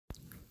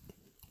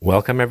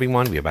Welcome,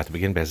 everyone. We're about to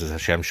begin Bezos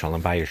Hashem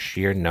Shalom Bayis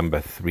Shir number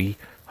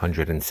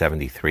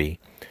 373.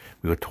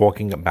 We were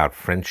talking about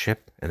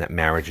friendship and that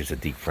marriage is a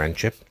deep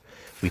friendship.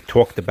 We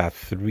talked about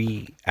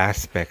three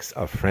aspects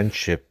of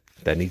friendship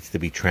that needs to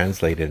be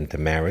translated into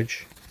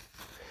marriage.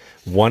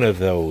 One of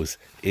those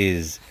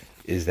is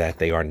that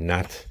they are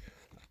not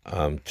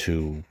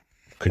to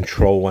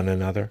control one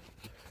another.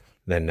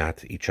 They're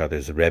not each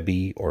other's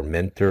Rebbe or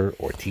mentor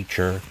or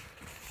teacher.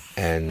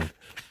 And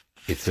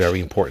it's very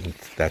important.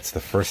 That's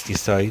the first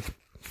side.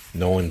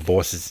 No one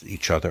bosses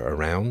each other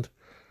around.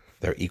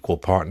 They're equal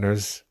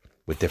partners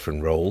with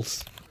different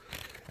roles.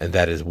 And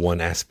that is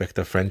one aspect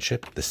of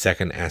friendship. The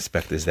second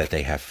aspect is that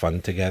they have fun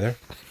together,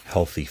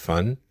 healthy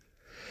fun.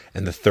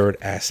 And the third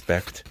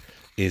aspect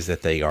is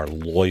that they are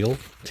loyal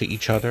to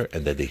each other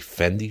and they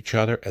defend each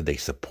other and they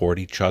support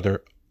each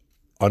other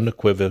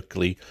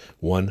unequivocally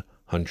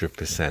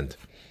 100%.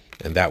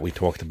 And that we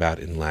talked about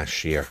in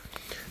last year.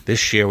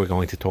 This year we're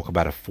going to talk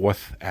about a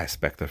fourth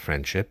aspect of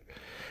friendship,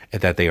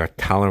 and that they are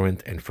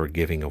tolerant and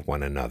forgiving of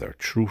one another.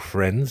 True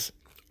friends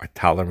are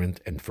tolerant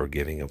and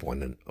forgiving of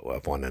one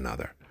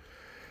another.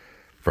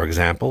 For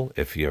example,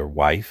 if your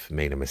wife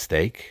made a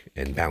mistake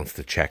and bounced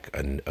the check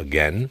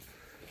again,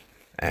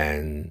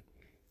 and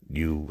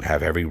you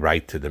have every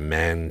right to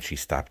demand she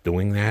stop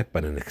doing that,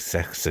 but in a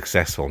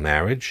successful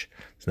marriage,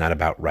 it's not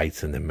about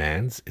rights and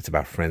demands, it's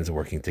about friends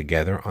working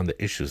together on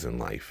the issues in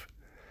life.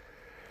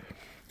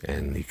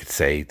 And he could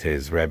say to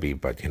his Rebbe,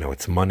 but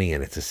it's money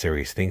and it's a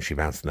serious thing. She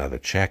bounced another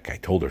check. I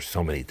told her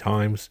so many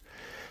times.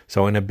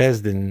 So in a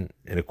Bezdin,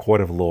 in a court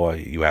of law,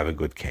 you have a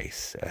good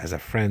case. As a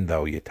friend,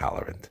 though, you're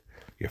tolerant.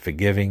 You're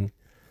forgiving.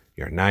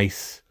 You're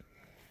nice.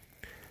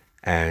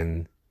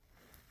 And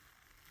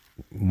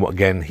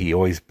again, he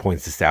always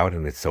points this out,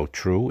 and it's so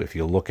true. If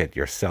you look at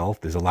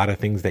yourself, there's a lot of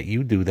things that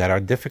you do that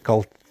are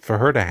difficult for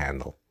her to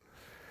handle.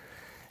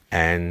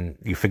 And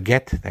you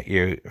forget that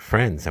you're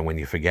friends. And when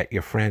you forget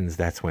your friends,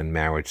 that's when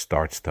marriage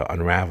starts to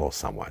unravel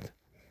somewhat.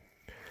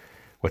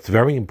 What's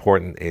very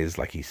important is,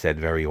 like he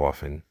said very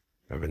often,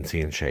 Rabbi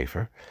Zion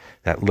Schaefer,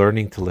 that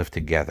learning to live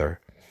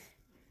together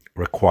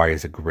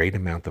requires a great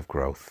amount of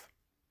growth.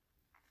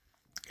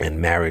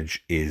 And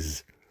marriage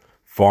is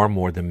far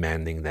more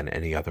demanding than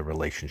any other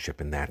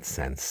relationship in that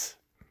sense.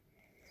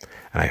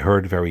 And I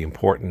heard very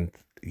important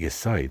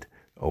yesod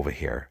over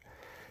here,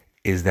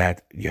 is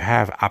that you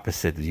have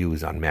opposite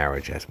views on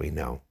marriage, as we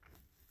know.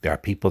 There are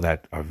people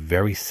that are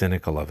very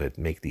cynical of it,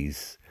 make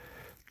these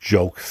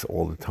jokes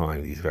all the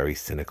time, these very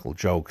cynical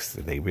jokes.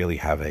 They really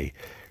have a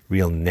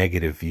real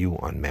negative view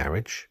on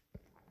marriage.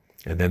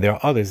 And then there are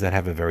others that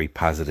have a very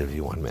positive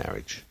view on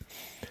marriage.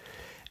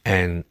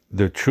 And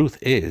the truth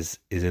is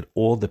it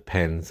all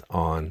depends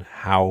on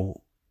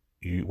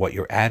what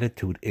your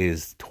attitude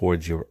is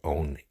towards your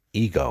own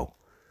ego.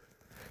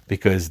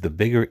 Because the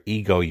bigger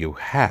ego you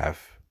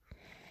have,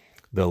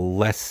 the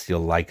less you'll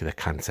like the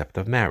concept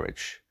of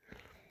marriage.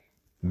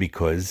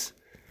 Because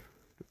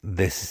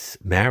this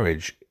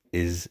marriage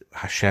is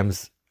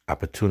Hashem's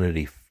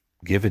opportunity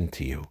given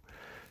to you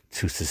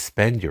to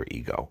suspend your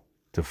ego,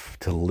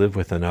 to live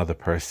with another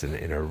person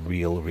in a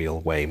real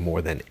way,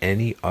 more than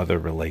any other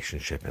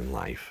relationship in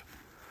life.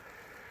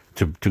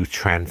 To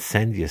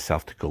transcend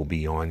yourself, to go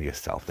beyond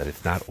yourself, that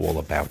it's not all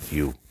about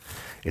you.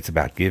 It's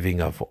about giving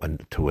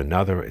to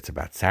another, it's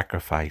about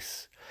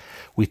sacrifice.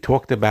 We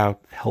talked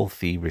about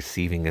healthy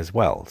receiving as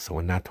well, so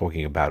we're not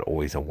talking about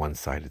always a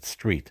one-sided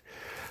street,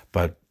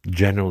 but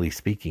generally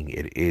speaking,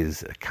 it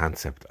is a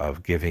concept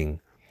of giving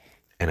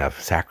and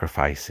of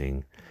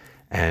sacrificing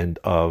and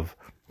of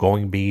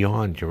going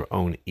beyond your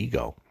own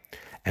ego.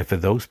 And for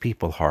those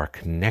people who are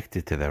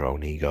connected to their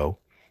own ego,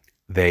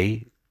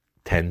 they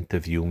tend to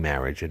view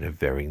marriage in a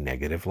very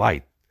negative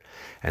light.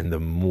 And the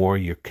more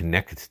you're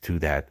connected to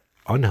that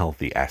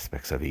unhealthy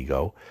aspects of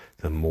ego,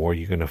 the more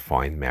you're going to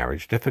find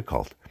marriage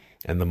difficult.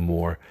 And the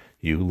more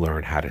you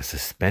learn how to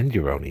suspend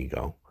your own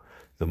ego,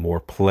 the more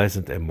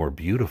pleasant and more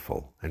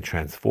beautiful and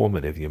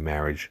transformative your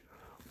marriage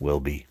will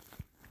be.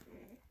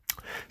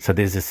 So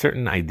there's a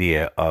certain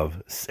idea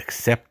of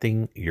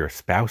accepting your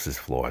spouse's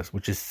flaws,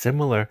 which is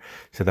similar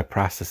to the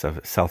process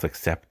of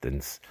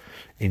self-acceptance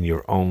in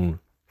your own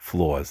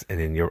flaws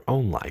and in your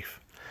own life.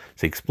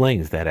 So he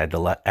explains that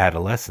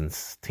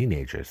adolescents,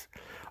 teenagers,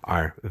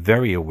 are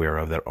very aware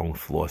of their own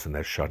flaws and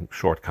their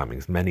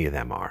shortcomings. Many of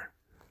them are.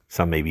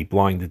 Some may be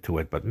blinded to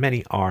it, but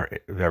many are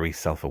very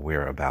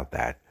self-aware about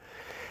that.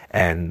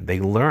 And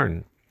they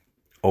learn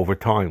over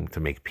time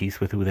to make peace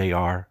with who they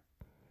are.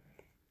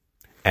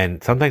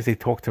 And sometimes they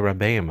talk to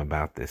Rabbeim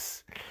about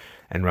this.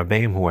 And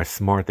Rabbeim who are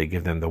smart, they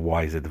give them the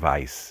wise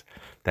advice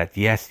that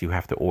yes, you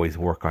have to always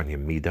work on your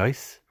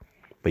midos,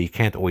 but you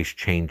can't always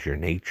change your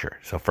nature.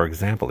 So for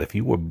example, if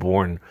you were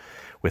born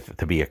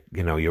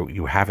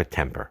you have a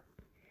temper.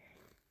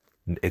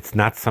 It's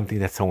not something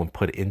that someone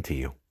put into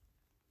you.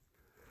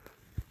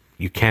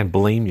 You can't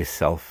blame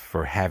yourself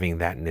for having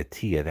that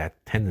netiya,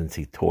 that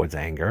tendency towards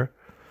anger.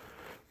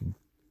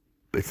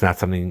 It's not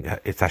something,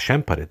 it's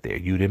Hashem put it there.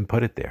 You didn't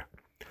put it there.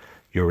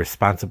 You're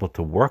responsible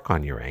to work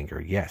on your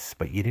anger, yes,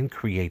 but you didn't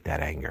create that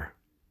anger.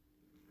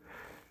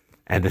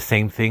 And the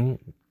same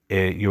thing,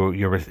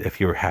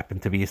 if you happen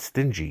to be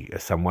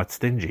somewhat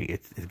stingy,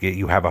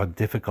 you have a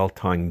difficult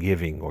time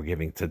giving or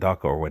giving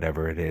tzedakah or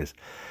whatever it is.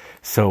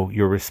 So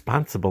you're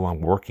responsible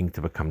on working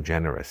to become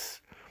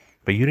generous.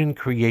 But you didn't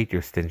create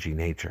your stingy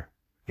nature.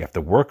 You have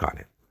to work on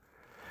it.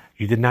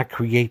 You did not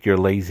create your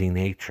lazy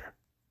nature.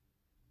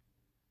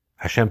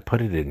 Hashem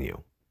put it in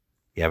you.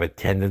 You have a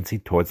tendency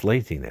towards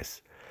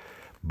laziness,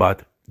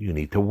 but you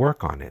need to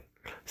work on it.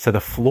 So the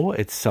flaw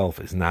itself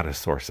is not a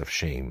source of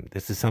shame.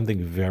 This is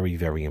something very,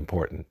 very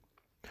important.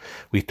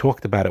 We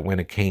talked about it when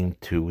it came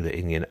to the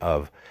Indian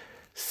of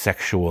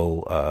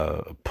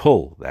sexual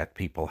pull that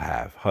people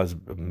have,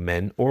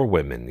 men or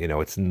women.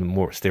 It's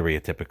more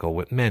stereotypical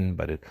with men,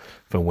 but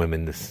for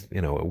women, this,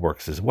 it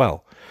works as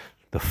well.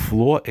 The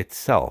flaw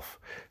itself,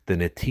 the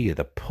netiya,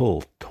 the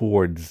pull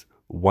towards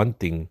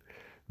wanting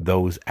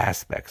those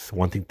aspects,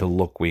 wanting to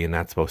look where you're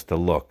not supposed to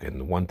look,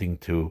 and wanting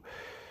to,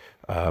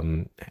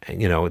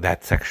 that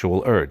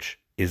sexual urge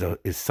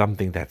is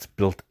something that's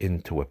built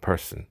into a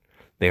person.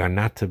 They are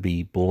not to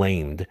be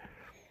blamed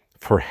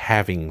for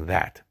having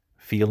that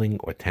feeling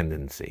or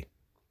tendency.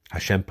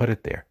 Hashem put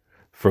it there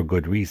for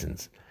good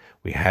reasons.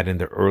 We had in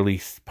the early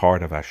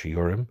part of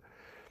Ashiurim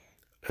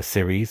a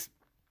series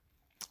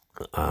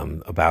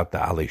about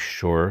the Ali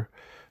Shur.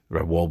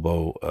 Rav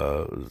Wolbo,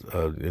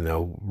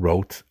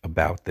 wrote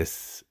about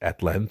this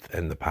at length,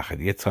 and the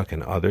Pachad Yitzchak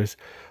and others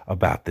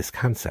about this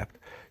concept.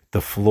 The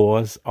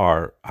flaws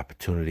are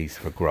opportunities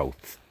for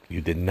growth.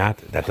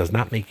 That does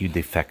not make you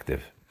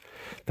defective.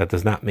 That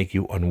does not make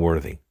you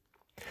unworthy.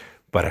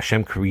 But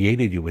Hashem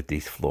created you with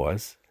these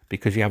flaws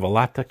because you have a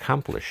lot to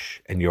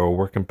accomplish and you're a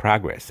work in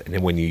progress. And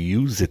then when you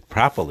use it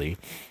properly,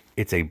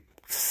 it's a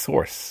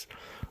source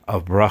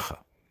of bracha.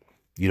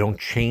 You don't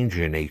change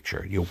your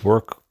nature. You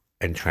work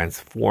and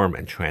transform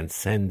and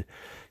transcend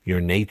your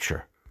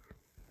nature.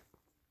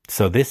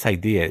 So this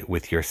idea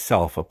with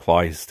yourself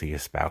applies to your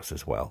spouse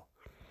as well.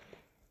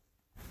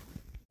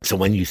 So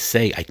when you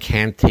say, I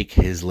can't take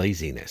his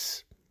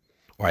laziness,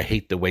 or I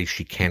hate the way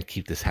she can't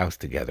keep this house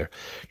together,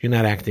 you're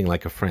not acting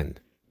like a friend.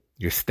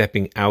 You're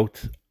stepping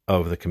out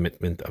of the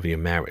commitment of your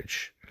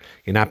marriage.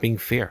 You're not being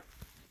fair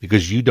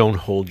because you don't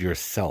hold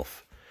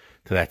yourself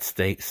to that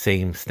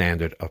same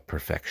standard of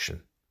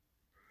perfection.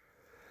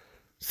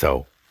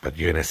 So, but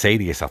you're going to say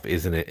to yourself,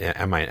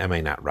 am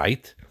I not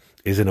right?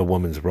 Isn't a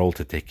woman's role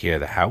to take care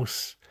of the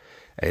house?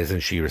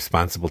 Isn't she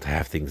responsible to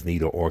have things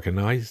neat or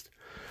organized?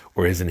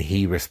 Or isn't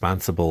he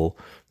responsible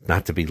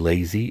not to be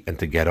lazy and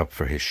to get up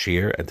for his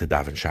shir and to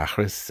daven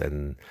shachris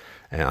and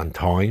on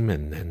time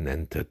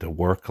and to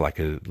work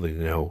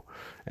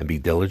and be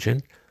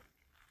diligent?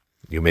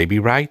 You may be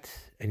right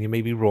and you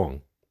may be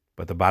wrong,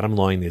 but the bottom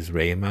line is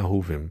re'im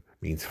ahuvim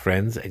means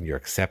friends, and you're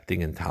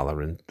accepting and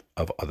tolerant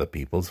of other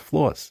people's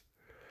flaws.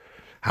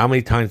 How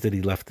many times did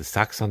he left the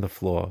socks on the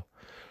floor?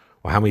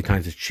 Or how many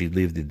times did she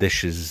leave the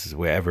dishes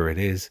wherever it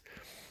is?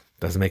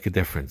 Doesn't make a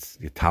difference.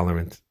 You're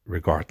tolerant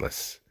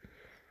regardless.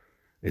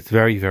 It's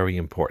very, very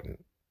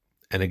important.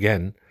 And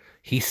again,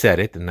 he said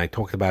it, and I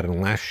talked about it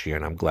last year,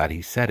 and I'm glad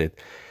he said it.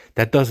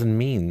 That doesn't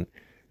mean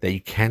that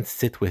you can't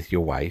sit with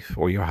your wife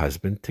or your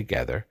husband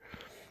together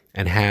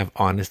and have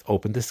honest,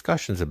 open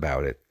discussions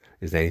about it.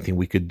 Is there anything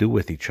we could do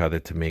with each other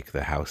to make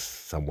the house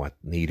somewhat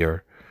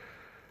neater,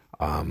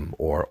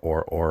 or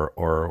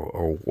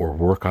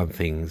work on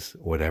things,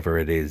 whatever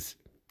it is,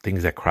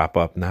 things that crop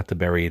up, not to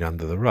bury it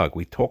under the rug.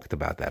 We talked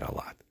about that a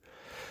lot.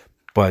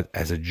 But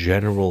as a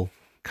general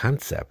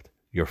concept,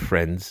 you're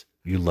friends,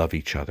 you love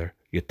each other,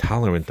 you're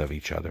tolerant of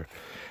each other,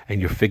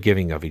 and you're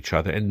forgiving of each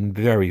other, and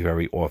very,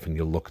 very often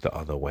you look the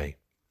other way.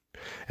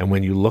 And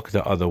when you look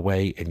the other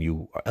way and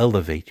you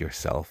elevate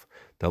yourself,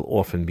 they'll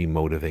often be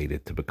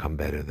motivated to become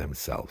better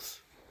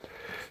themselves.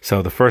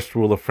 So the first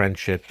rule of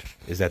friendship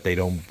is that they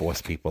don't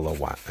boss people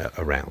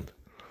around.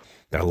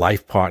 They're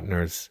life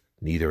partners,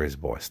 neither is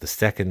boss. The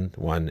second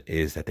one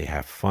is that they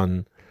have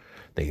fun,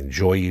 they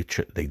enjoy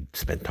they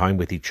spend time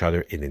with each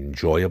other in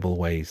enjoyable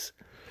ways,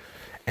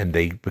 and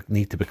they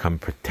need to become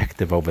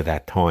protective over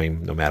that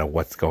time, no matter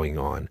what's going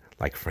on,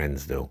 like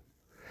friends do.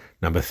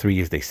 Number 3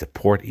 is they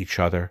support each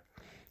other.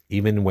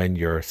 Even when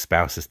your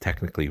spouse is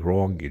technically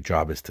wrong, your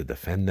job is to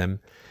defend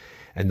them.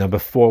 And number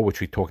 4, which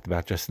we talked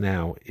about just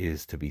now,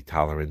 is to be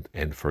tolerant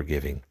and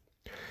forgiving.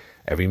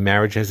 Every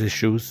marriage has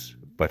issues,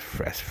 but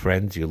as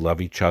friends, you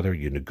love each other,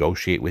 you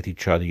negotiate with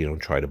each other, you don't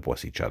try to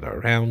boss each other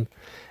around,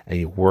 and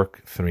you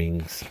work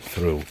things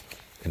through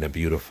in a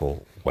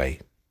beautiful way.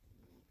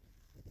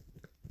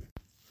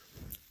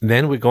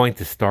 Then we're going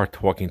to start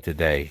talking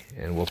today,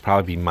 and we'll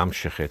probably be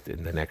mamshechit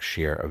in the next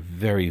year, a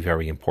very,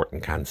 very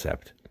important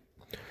concept.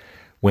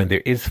 When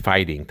there is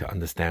fighting, to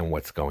understand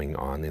what's going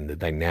on in the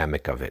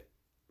dynamic of it.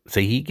 So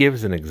he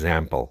gives an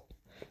example,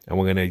 and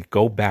we're going to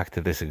go back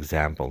to this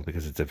example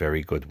because it's a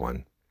very good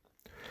one.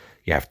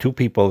 You have 2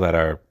 people that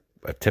are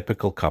a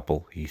typical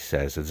couple, he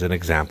says, as an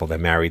example. They're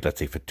married, let's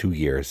say, for 2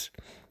 years.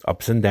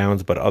 Ups and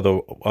downs, but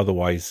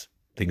otherwise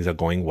things are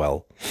going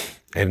well.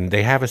 And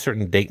they have a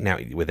certain date now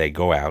where they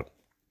go out.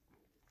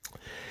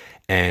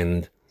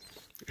 And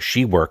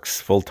she works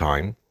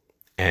full-time,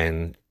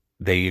 and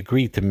they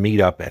agreed to meet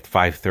up at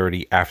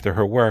 5:30 after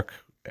her work,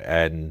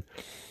 and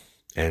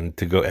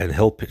to go, and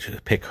he'll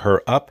pick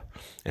her up,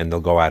 and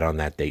they'll go out on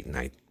that date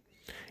night.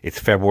 It's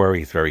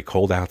February. It's very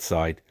cold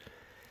outside,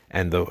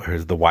 and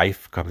the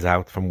wife comes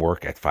out from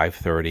work at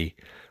 5:30,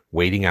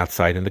 waiting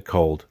outside in the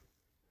cold,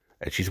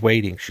 and she's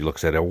waiting. She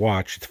looks at her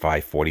watch. It's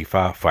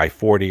 5:45,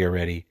 5:40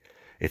 already.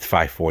 It's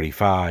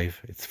 5:45.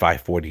 It's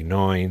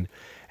 5:49,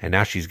 and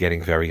now she's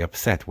getting very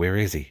upset. Where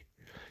is he?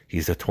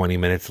 He's 20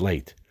 minutes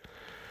late.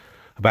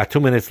 About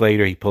 2 minutes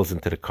later, he pulls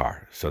into the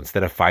car. So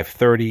instead of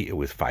 5:30, it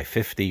was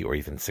 5:50 or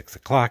even 6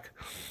 o'clock.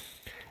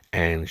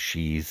 And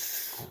she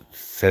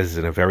says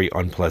in a very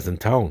unpleasant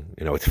tone,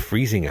 it's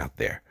freezing out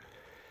there.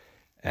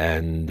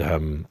 And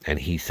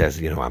he says,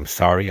 I'm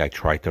sorry, I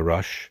tried to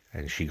rush.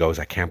 And she goes,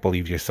 I can't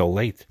believe you're so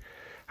late.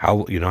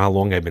 How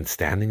long I've been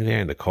standing there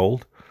in the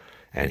cold?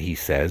 And he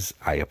says,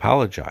 I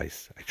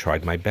apologize. I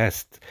tried my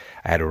best.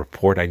 I had a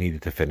report I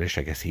needed to finish.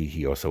 I guess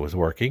he also was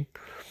working.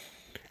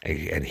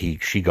 And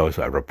she goes,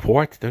 a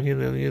report? Don't you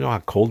know how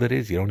cold it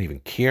is? You don't even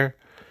care?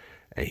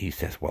 And he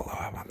says, well,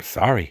 I'm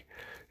sorry.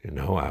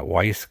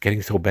 Why are you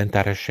getting so bent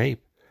out of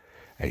shape?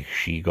 And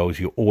she goes,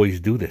 you always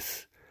do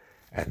this.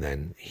 And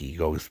then he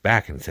goes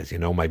back and says,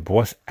 my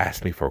boss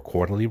asked me for a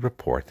quarterly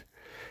report.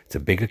 It's a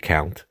big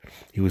account.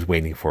 He was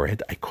waiting for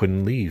it. I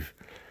couldn't leave.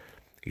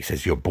 He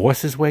says, your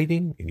boss is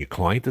waiting and your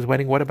client is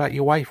waiting. What about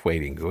your wife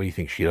waiting? What do you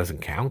think, she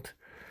doesn't count?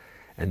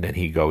 And then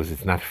he goes,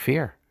 it's not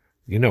fair.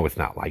 It's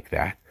not like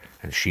that.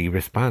 And she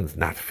responds,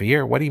 not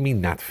fair? What do you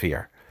mean not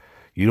fair?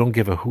 You don't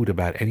give a hoot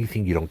about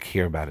anything you don't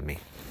care about me.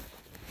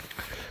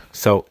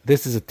 So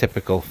this is a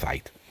typical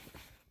fight.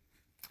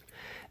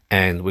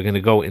 And we're going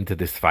to go into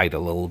this fight a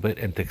little bit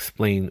and to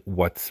explain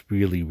what's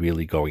really,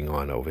 really going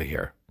on over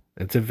here.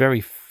 It's a very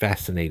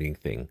fascinating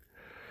thing.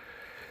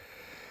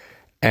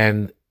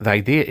 And the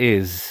idea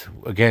is,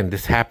 again,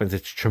 this happens,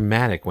 it's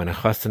traumatic. When a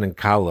chassan and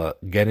kala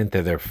get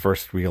into their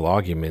first real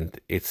argument,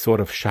 it's sort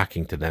of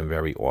shocking to them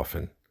very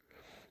often.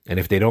 And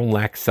if they don't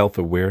lack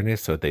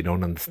self-awareness or they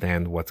don't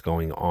understand what's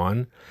going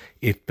on,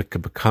 it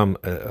could become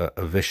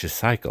a vicious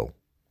cycle.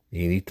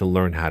 You need to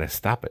learn how to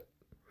stop it.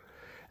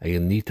 And you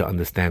need to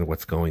understand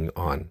what's going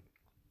on.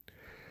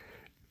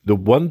 The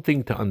one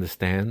thing to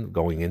understand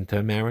going into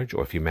a marriage,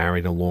 or if you're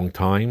married a long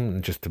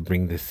time, just to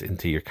bring this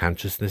into your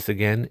consciousness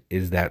again,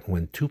 is that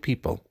when two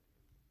people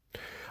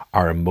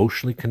are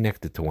emotionally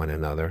connected to one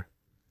another,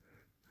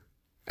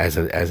 as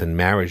in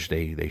marriage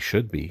they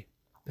should be,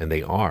 and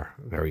they are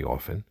very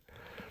often,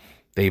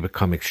 they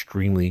become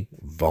extremely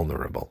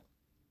vulnerable.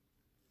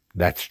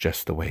 That's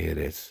just the way it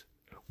is,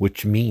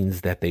 which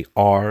means that they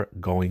are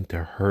going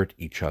to hurt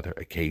each other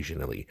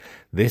occasionally.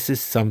 This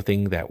is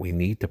something that we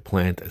need to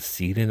plant a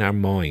seed in our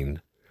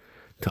mind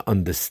to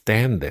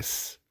understand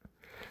this,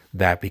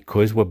 that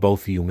because we're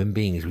both human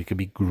beings, we could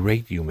be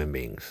great human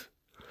beings,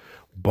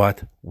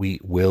 but we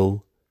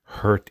will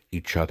hurt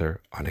each other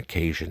on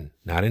occasion,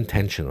 not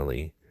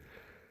intentionally,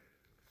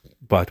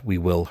 but we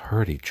will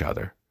hurt each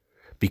other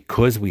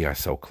because we are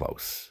so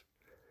close.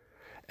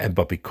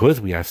 But because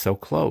we are so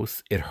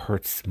close, it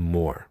hurts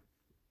more.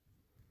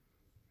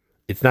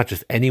 It's not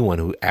just anyone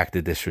who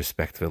acted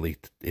disrespectfully.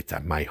 It's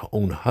my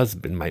own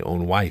husband, my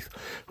own wife,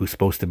 who's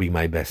supposed to be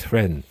my best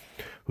friend,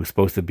 who's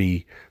supposed to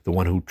be the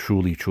one who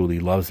truly, truly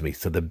loves me.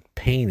 So the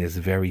pain is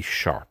very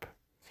sharp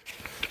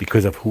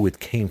because of who it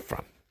came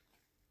from.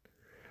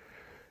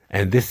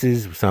 And this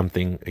is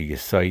something, a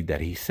yesod, that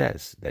he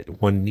says,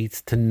 that one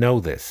needs to know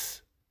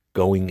this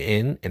going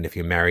in, and if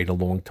you're married a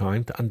long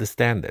time, to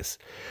understand this.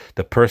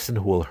 The person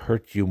who will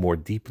hurt you more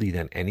deeply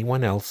than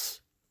anyone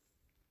else,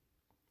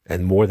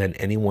 and more than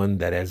anyone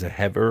that has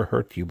ever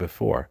hurt you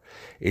before,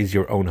 is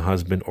your own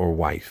husband or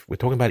wife. We're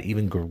talking about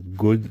even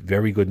good,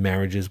 very good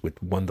marriages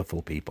with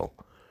wonderful people.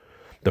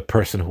 The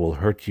person who will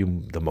hurt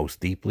you the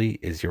most deeply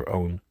is your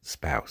own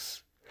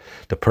spouse.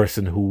 The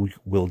person who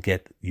will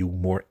get you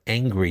more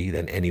angry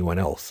than anyone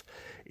else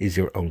is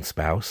your own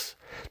spouse.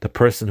 The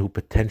person who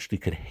potentially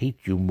could hate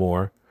you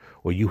more,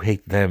 or you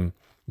hate them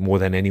more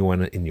than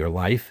anyone in your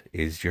life,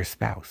 is your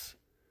spouse.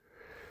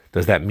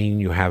 Does that mean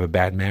you have a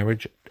bad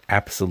marriage?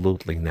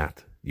 Absolutely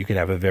not. You could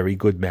have a very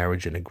good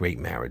marriage and a great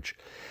marriage,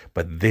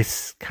 but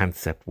this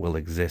concept will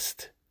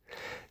exist.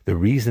 The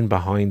reason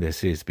behind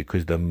this is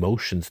because the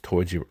emotions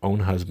towards your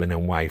own husband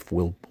and wife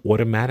will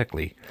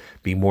automatically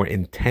be more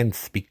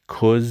intense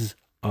because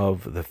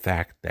of the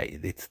fact that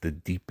it's the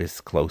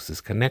deepest,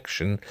 closest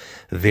connection.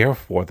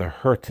 Therefore, the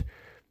hurt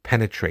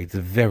penetrates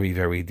very,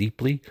 very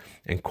deeply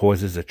and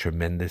causes a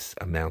tremendous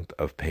amount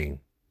of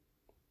pain.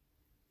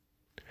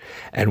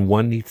 And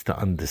one needs to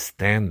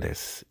understand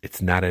this.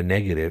 It's not a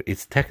negative.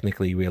 It's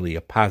technically really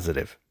a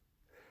positive.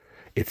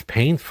 It's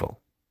painful.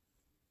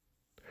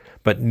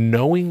 But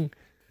knowing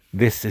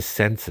this is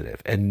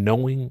sensitive and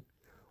knowing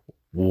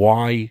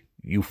why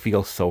you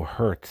feel so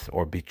hurt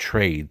or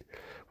betrayed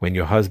when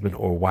your husband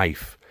or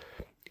wife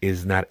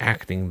is not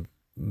acting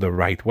the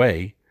right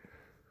way,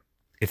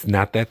 it's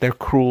not that they're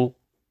cruel.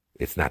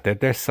 It's not that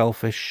they're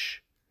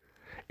selfish.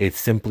 It's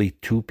simply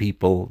two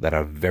people that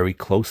are very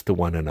close to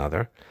one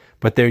another,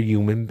 But they're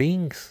human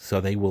beings, so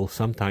they will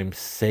sometimes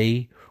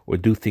say or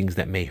do things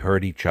that may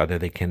hurt each other.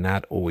 They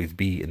cannot always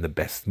be in the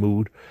best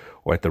mood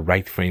or at the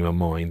right frame of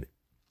mind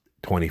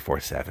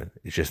 24/7.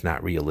 It's just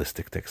not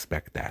realistic to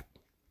expect that.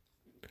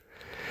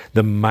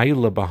 The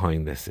maila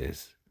behind this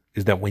is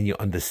that when you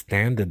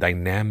understand the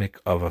dynamic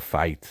of a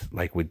fight,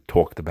 like we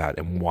talked about,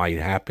 and why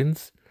it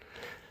happens,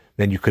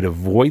 then you could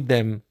avoid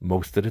them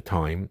most of the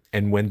time.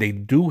 And when they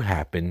do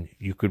happen,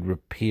 you could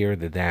repair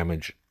the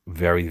damage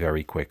very,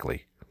 very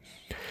quickly.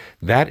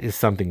 That is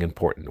something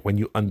important. When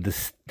you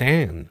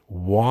understand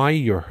why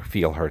you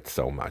feel hurt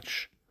so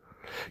much,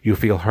 you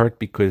feel hurt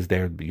because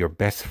they're your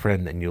best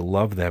friend and you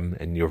love them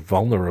and you're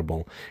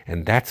vulnerable,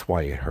 and that's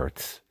why it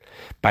hurts.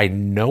 By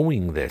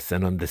knowing this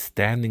and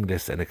understanding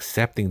this and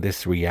accepting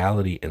this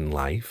reality in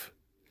life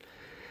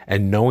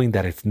and knowing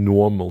that it's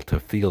normal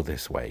to feel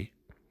this way,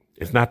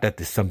 it's not that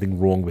there's something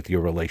wrong with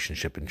your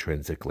relationship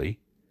intrinsically.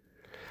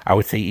 I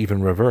would say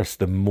even reverse.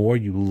 The more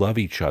you love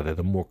each other,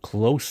 the more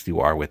close you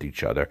are with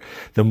each other,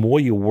 the more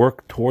you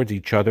work towards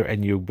each other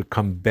and you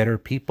become better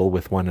people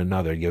with one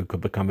another. You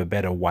could become a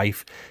better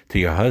wife to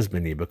your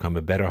husband. You become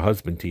a better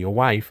husband to your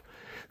wife.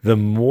 The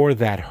more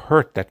that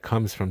hurt that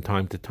comes from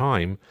time to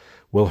time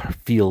will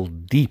feel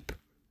deep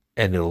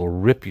and it'll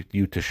rip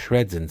you to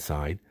shreds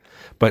inside.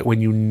 But when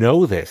you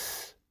know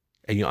this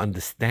and you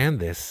understand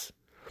this,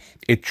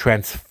 it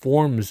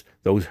transforms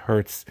those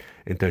hurts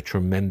into a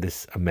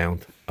tremendous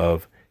amount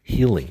of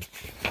healing.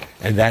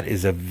 And that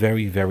is a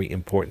very, very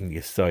important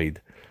yesod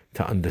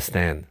to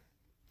understand.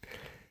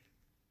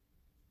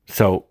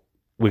 So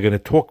we're going to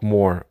talk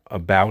more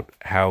about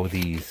how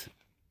these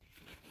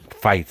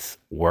fights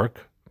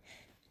work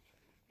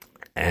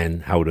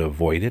and how to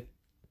avoid it.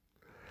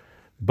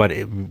 But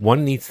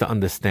one needs to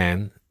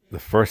understand, the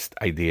first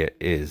idea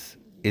is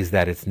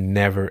that it's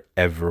never,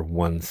 ever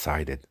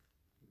one-sided.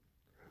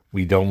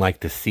 We don't like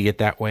to see it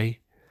that way.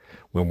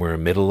 When we're in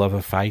the middle of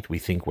a fight, we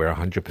think we're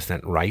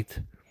 100% right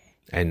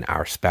and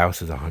our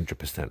spouse is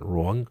 100%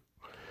 wrong.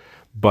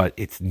 But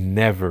it's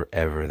never,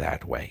 ever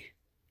that way.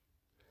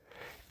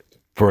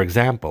 For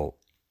example,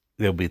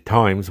 there'll be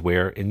times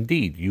where,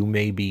 indeed, you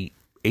may be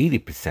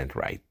 80%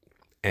 right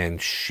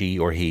and she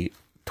or he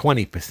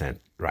 20%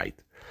 right.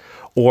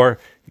 Or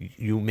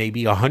you may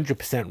be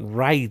 100%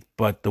 right,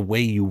 but the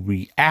way you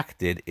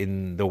reacted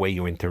in the way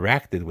you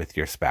interacted with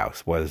your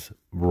spouse was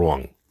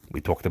wrong.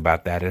 We talked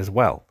about that as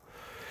well.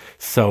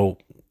 So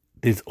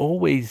there's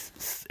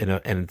always, and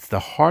it's the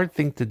hard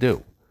thing to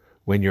do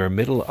when you're in the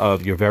middle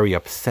of, you're very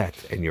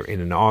upset and you're in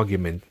an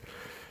argument,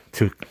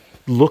 to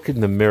look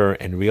in the mirror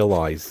and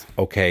realize,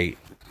 okay,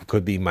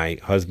 could be my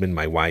husband,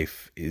 my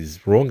wife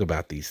is wrong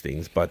about these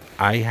things, but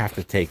I have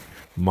to take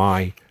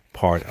my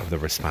part of the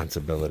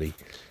responsibility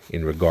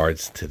in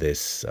regards to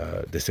this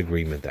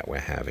disagreement that we're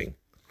having.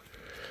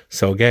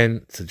 So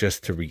again, so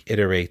just to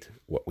reiterate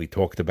what we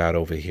talked about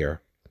over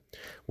here,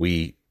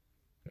 we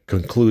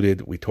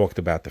talked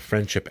about the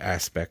friendship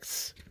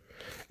aspects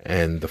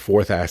and the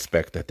fourth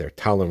aspect, that they're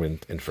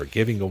tolerant and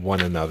forgiving of one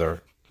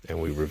another,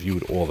 and we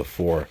reviewed all the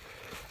four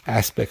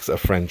aspects of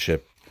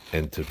friendship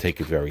and to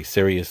take it very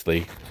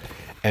seriously.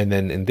 And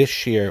then in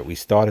this year, we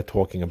started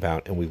talking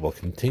about, and we will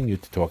continue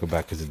to talk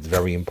about, because it's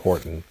very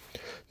important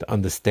to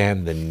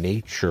understand the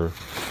nature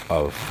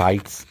of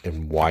fights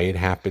and why it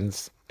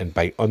happens. And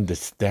by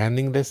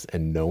understanding this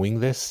and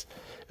knowing this,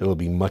 it'll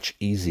be much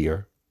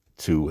easier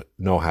to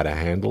know how to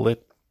handle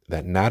it.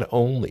 That not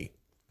only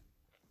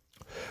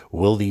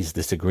will these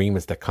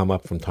disagreements that come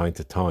up from time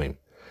to time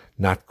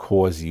not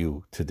cause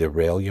you to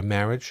derail your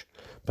marriage,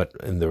 but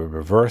in the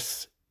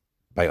reverse,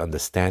 by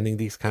understanding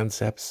these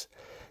concepts,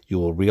 you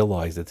will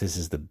realize that this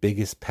is the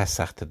biggest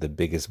Pesach to the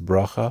biggest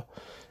bracha,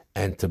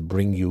 and to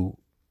bring you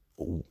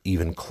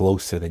even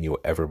closer than you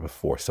were ever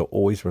before. So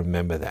always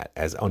remember that,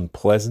 as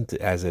unpleasant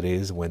as it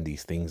is when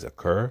these things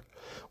occur,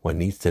 one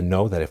needs to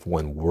know that if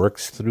one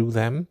works through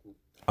them,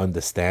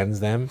 understands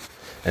them,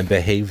 and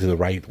behaves the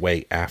right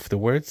way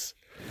afterwards,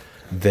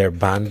 their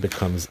bond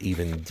becomes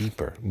even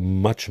deeper,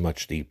 much,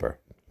 much deeper.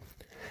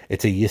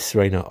 It's a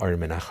Yisreina Or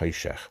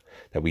Menachayshech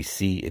that we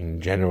see in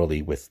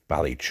generally with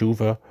Bali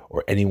Tshuva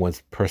or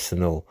anyone's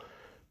personal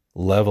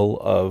level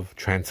of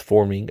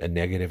transforming a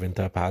negative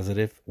into a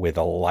positive, where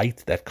the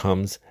light that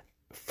comes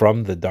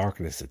from the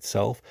darkness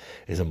itself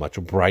is a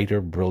much brighter,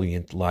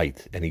 brilliant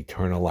light, an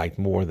eternal light,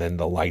 more than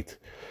the light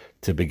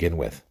to begin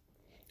with.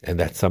 And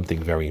that's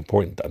something very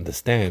important to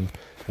understand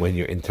when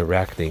you're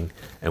interacting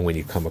and when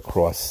you come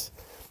across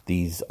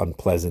these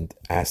unpleasant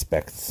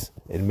aspects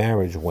in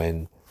marriage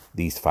when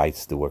these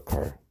fights do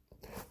occur.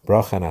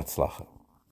 Bracha and Hatzlacha.